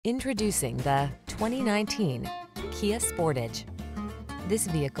Introducing the 2019 Kia Sportage. This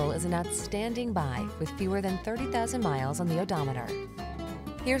vehicle is an outstanding buy with fewer than 30,000 miles on the odometer.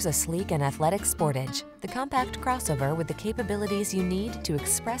 Here's a sleek and athletic Sportage, the compact crossover with the capabilities you need to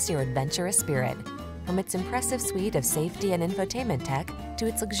express your adventurous spirit. From its impressive suite of safety and infotainment tech to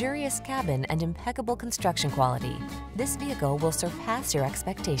its luxurious cabin and impeccable construction quality, this vehicle will surpass your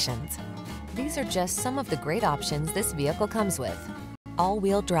expectations. These are just some of the great options this vehicle comes with: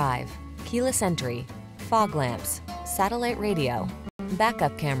 all-wheel drive, keyless entry, fog lamps, satellite radio,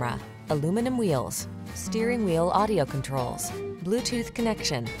 backup camera, aluminum wheels, steering wheel audio controls, Bluetooth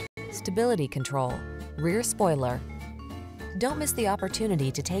connection, stability control, rear spoiler. Don't miss the opportunity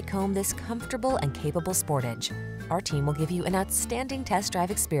to take home this comfortable and capable Sportage. Our team will give you an outstanding test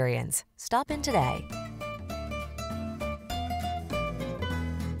drive experience. Stop in today.